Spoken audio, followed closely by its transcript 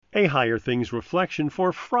A Higher Things Reflection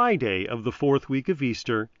for Friday of the fourth week of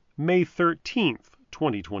Easter, May 13th,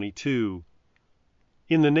 2022.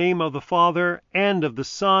 In the name of the Father, and of the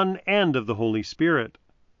Son, and of the Holy Spirit.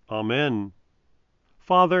 Amen.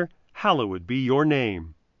 Father, hallowed be your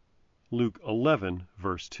name. Luke 11,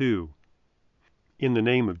 verse 2. In the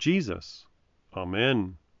name of Jesus.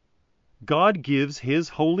 Amen. God gives His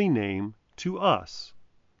holy name to us,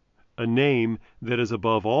 a name that is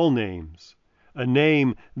above all names, a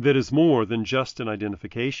name that is more than just an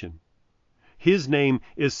identification. His name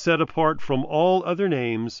is set apart from all other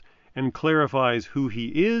names and clarifies who He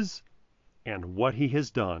is and what He has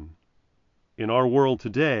done. In our world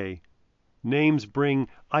today, names bring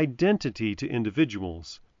identity to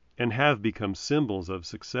individuals and have become symbols of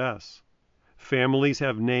success. Families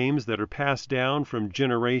have names that are passed down from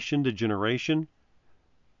generation to generation.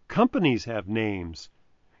 Companies have names,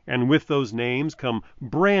 and with those names come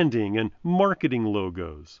branding and marketing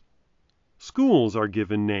logos. Schools are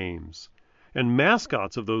given names, and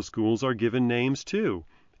mascots of those schools are given names too.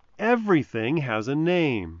 Everything has a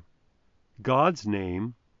name. God's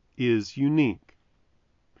name is unique.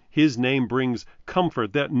 His name brings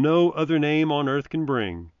comfort that no other name on earth can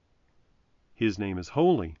bring. His name is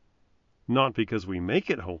holy, not because we make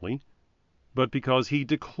it holy, but because He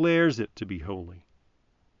declares it to be holy.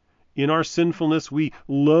 In our sinfulness, we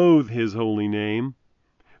loathe His holy name.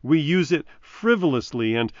 We use it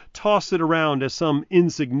frivolously and toss it around as some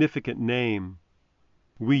insignificant name.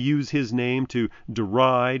 We use His name to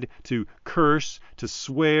deride, to curse, to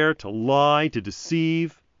swear, to lie, to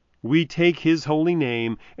deceive. We take His holy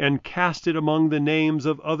name and cast it among the names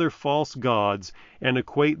of other false gods and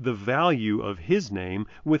equate the value of His name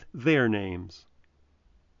with their names.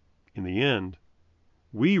 In the end,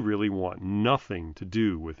 we really want nothing to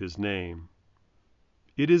do with His name.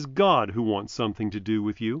 It is God who wants something to do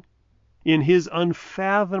with you. In His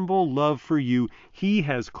unfathomable love for you, He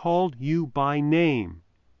has called you by name.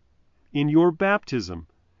 In your baptism,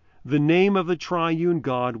 the name of the triune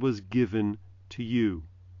God was given to you.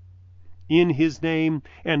 In His name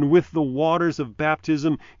and with the waters of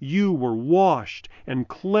baptism, you were washed and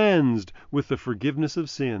cleansed with the forgiveness of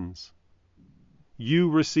sins.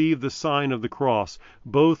 You receive the sign of the cross,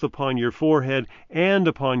 both upon your forehead and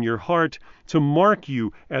upon your heart, to mark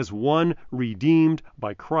you as one redeemed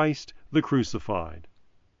by Christ the crucified.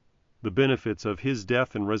 The benefits of His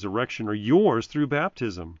death and resurrection are yours through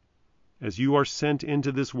baptism. As you are sent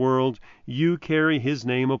into this world, you carry His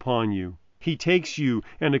name upon you. He takes you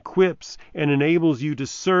and equips and enables you to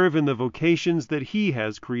serve in the vocations that He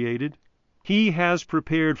has created. He has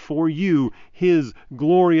prepared for you His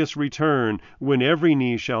glorious return when every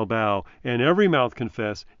knee shall bow and every mouth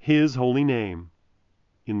confess His holy name.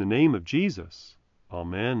 In the name of Jesus,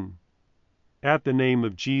 Amen. At the name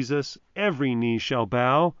of Jesus, every knee shall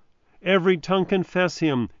bow, every tongue confess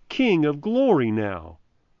Him King of glory now.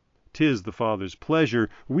 'Tis the Father's pleasure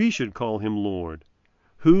we should call Him Lord,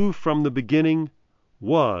 who from the beginning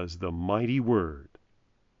was the mighty Word.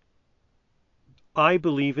 I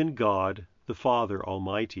believe in God, the Father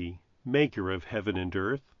Almighty, maker of heaven and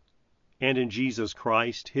earth, and in Jesus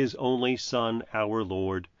Christ, His only Son, our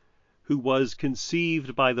Lord, who was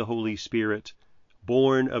conceived by the Holy Spirit,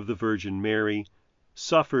 born of the Virgin Mary,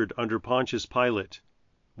 suffered under Pontius Pilate,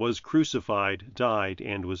 was crucified, died,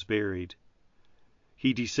 and was buried.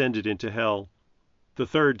 He descended into hell. The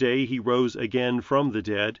third day He rose again from the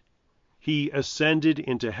dead. He ascended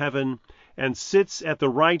into heaven and sits at the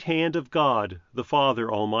right hand of God, the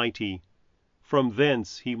Father Almighty. From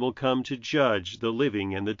thence He will come to judge the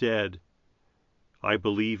living and the dead. I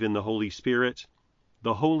believe in the Holy Spirit,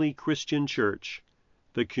 the holy Christian Church,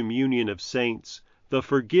 the communion of saints, the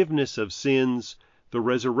forgiveness of sins, the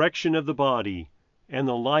resurrection of the body, and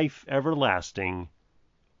the life everlasting.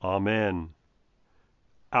 Amen.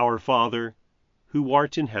 Our Father, who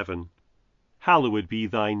art in heaven, hallowed be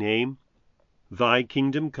Thy name. Thy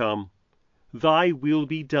kingdom come, Thy will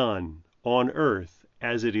be done, on earth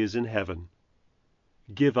as it is in heaven.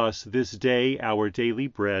 Give us this day our daily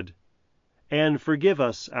bread, and forgive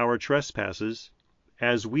us our trespasses,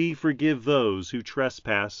 as we forgive those who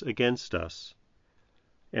trespass against us.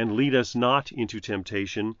 And lead us not into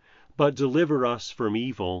temptation, but deliver us from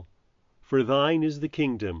evil. For Thine is the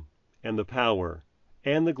kingdom, and the power,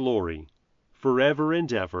 and the glory, forever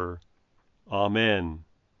and ever. Amen.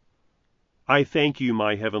 I thank You,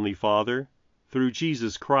 my Heavenly Father, through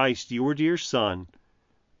Jesus Christ, Your dear Son,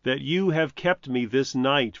 that You have kept me this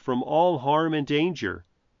night from all harm and danger,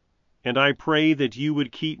 and I pray that You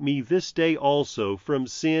would keep me this day also from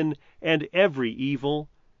sin and every evil,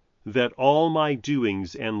 that all my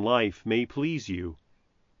doings and life may please You.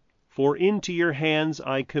 For into your hands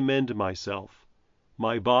I commend myself,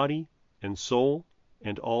 my body and soul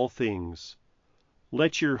and all things.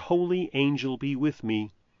 Let your holy angel be with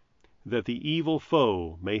me, that the evil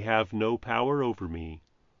foe may have no power over me.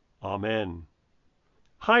 Amen.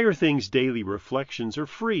 Higher Things Daily Reflections are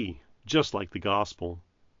free, just like the Gospel,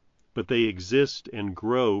 but they exist and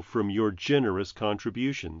grow from your generous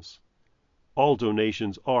contributions. All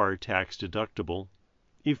donations are tax deductible.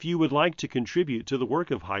 If you would like to contribute to the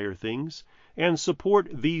work of Higher Things and support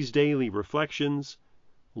these daily reflections,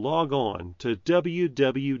 log on to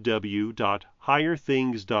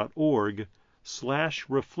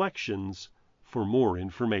www.higherthings.org/reflections for more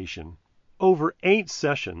information. Over 8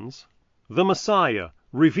 sessions, The Messiah,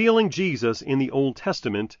 Revealing Jesus in the Old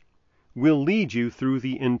Testament, will lead you through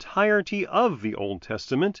the entirety of the Old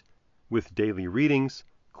Testament with daily readings,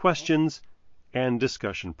 questions, and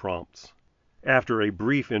discussion prompts. After a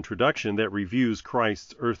brief introduction that reviews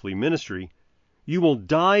Christ's earthly ministry, you will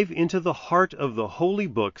dive into the heart of the holy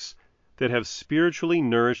books that have spiritually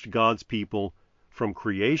nourished God's people from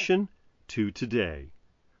creation to today.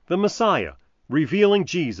 The Messiah, Revealing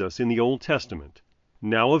Jesus in the Old Testament,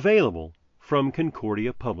 now available from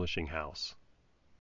Concordia Publishing House.